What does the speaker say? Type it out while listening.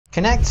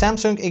Connect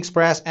Samsung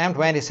Xpress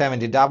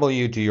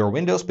M2070W to your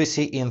Windows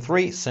PC in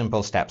 3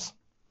 simple steps.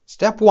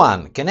 Step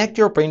 1. Connect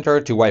your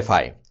printer to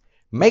Wi-Fi.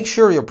 Make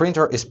sure your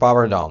printer is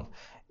powered on.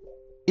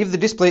 If the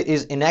display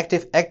is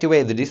inactive,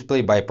 activate the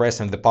display by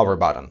pressing the power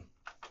button.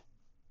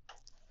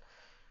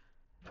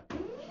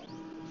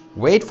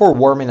 Wait for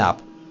warming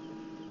up.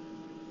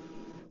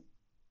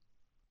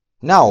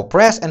 Now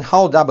press and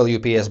hold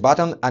WPS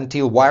button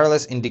until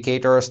wireless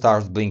indicator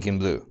starts blinking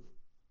blue.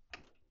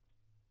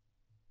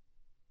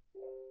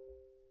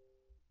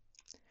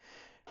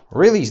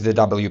 Release the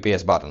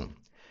WPS button.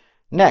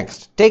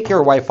 Next, take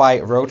your Wi-Fi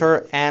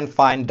router and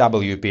find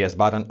WPS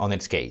button on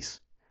its case.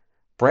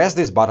 Press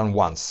this button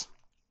once.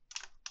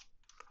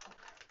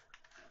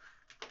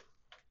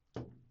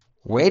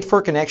 Wait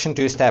for connection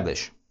to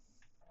establish.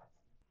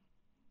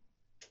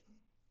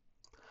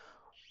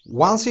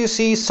 Once you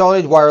see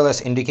solid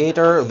wireless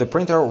indicator, the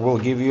printer will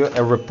give you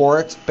a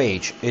report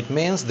page. It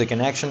means the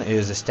connection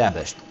is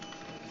established.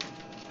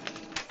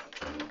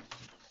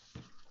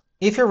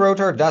 If your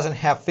router doesn't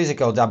have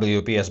physical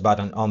WPS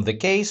button on the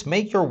case,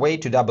 make your way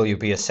to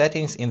WPS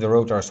settings in the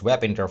router's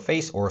web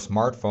interface or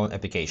smartphone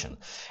application.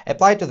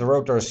 Apply to the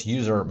router's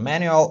user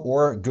manual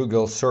or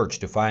Google search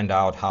to find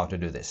out how to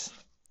do this.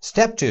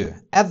 Step 2.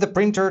 Add the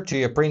printer to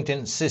your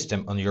printing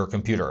system on your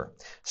computer.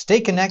 Stay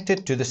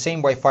connected to the same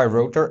Wi-Fi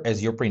router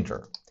as your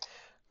printer.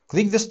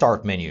 Click the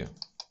Start menu.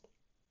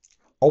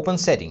 Open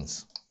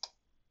Settings.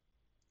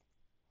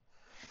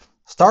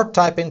 Start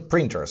typing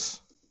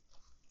Printers.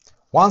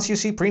 Once you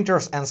see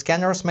Printers and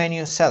Scanners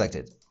menu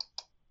selected,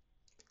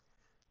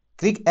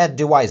 click Add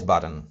Device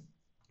button.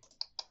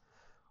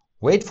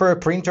 Wait for a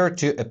printer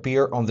to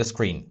appear on the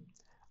screen.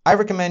 I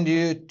recommend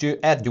you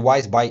to add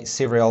device by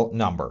serial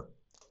number.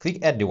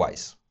 Click Add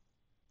Device.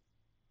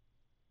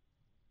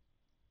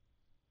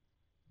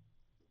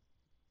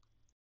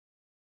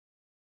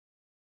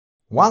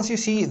 Once you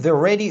see the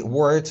ready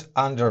word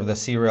under the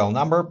serial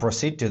number,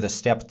 proceed to the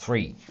Step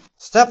 3.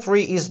 Step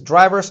 3 is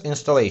drivers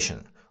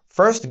installation.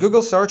 First,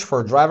 Google search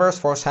for drivers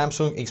for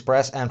Samsung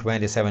Xpress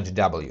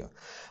M2070W.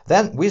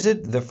 Then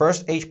visit the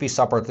first HP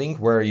support link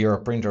where your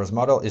printer's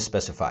model is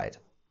specified.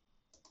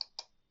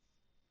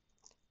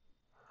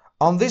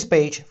 On this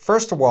page,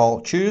 first of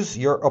all, choose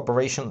your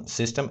operation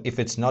system if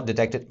it's not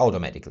detected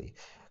automatically.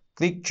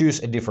 Click Choose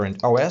a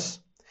different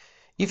OS.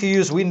 If you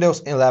use Windows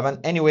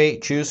 11 anyway,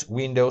 choose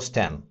Windows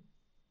 10.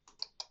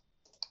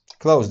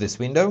 Close this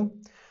window.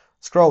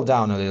 Scroll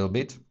down a little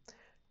bit.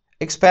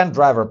 Expand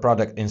Driver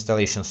Product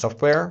Installation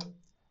Software.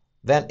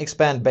 Then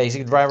expand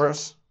Basic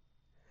Drivers.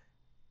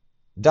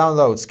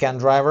 Download Scan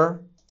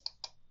Driver.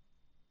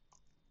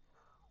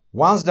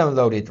 Once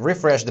downloaded,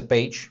 refresh the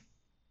page.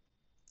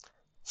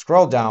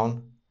 Scroll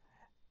down,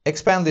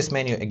 expand this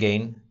menu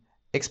again,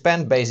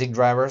 expand Basic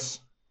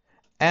Drivers,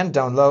 and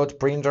download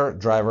Printer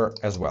Driver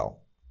as well.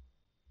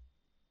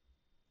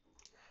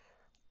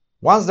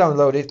 Once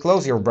downloaded,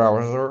 close your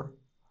browser,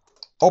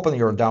 open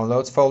your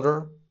Downloads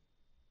folder,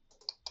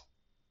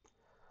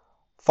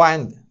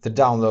 find the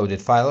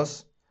downloaded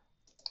files,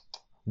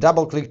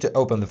 double-click to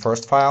open the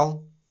first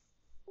file,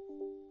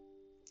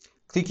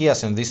 click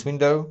Yes in this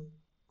window,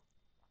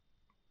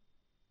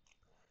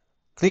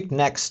 click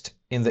Next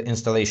in the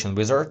installation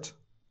wizard.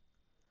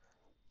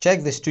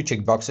 Check these two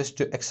checkboxes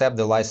to accept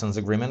the license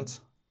agreement.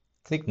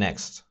 Click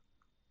Next.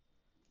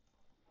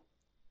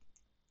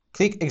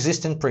 Click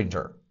Existing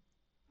Printer.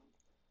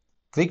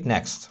 Click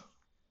Next.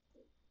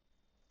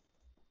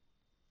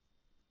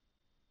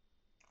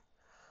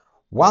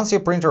 Once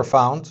your printer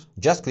found,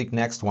 just click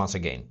Next once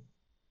again.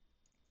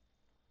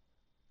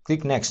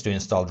 Click Next to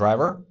install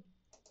driver,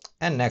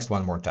 and Next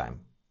one more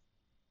time.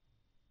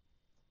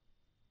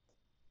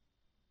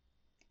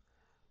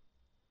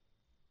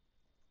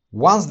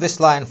 Once this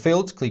line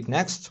filled, click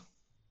Next.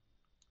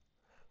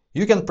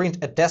 You can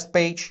print a test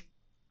page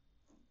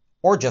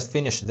or just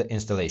finish the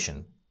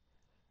installation.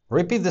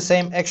 Repeat the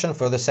same action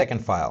for the second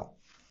file.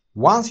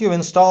 Once you've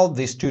installed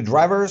these two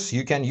drivers,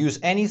 you can use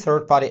any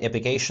third-party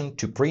application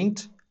to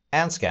print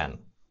and scan.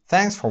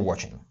 Thanks for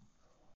watching.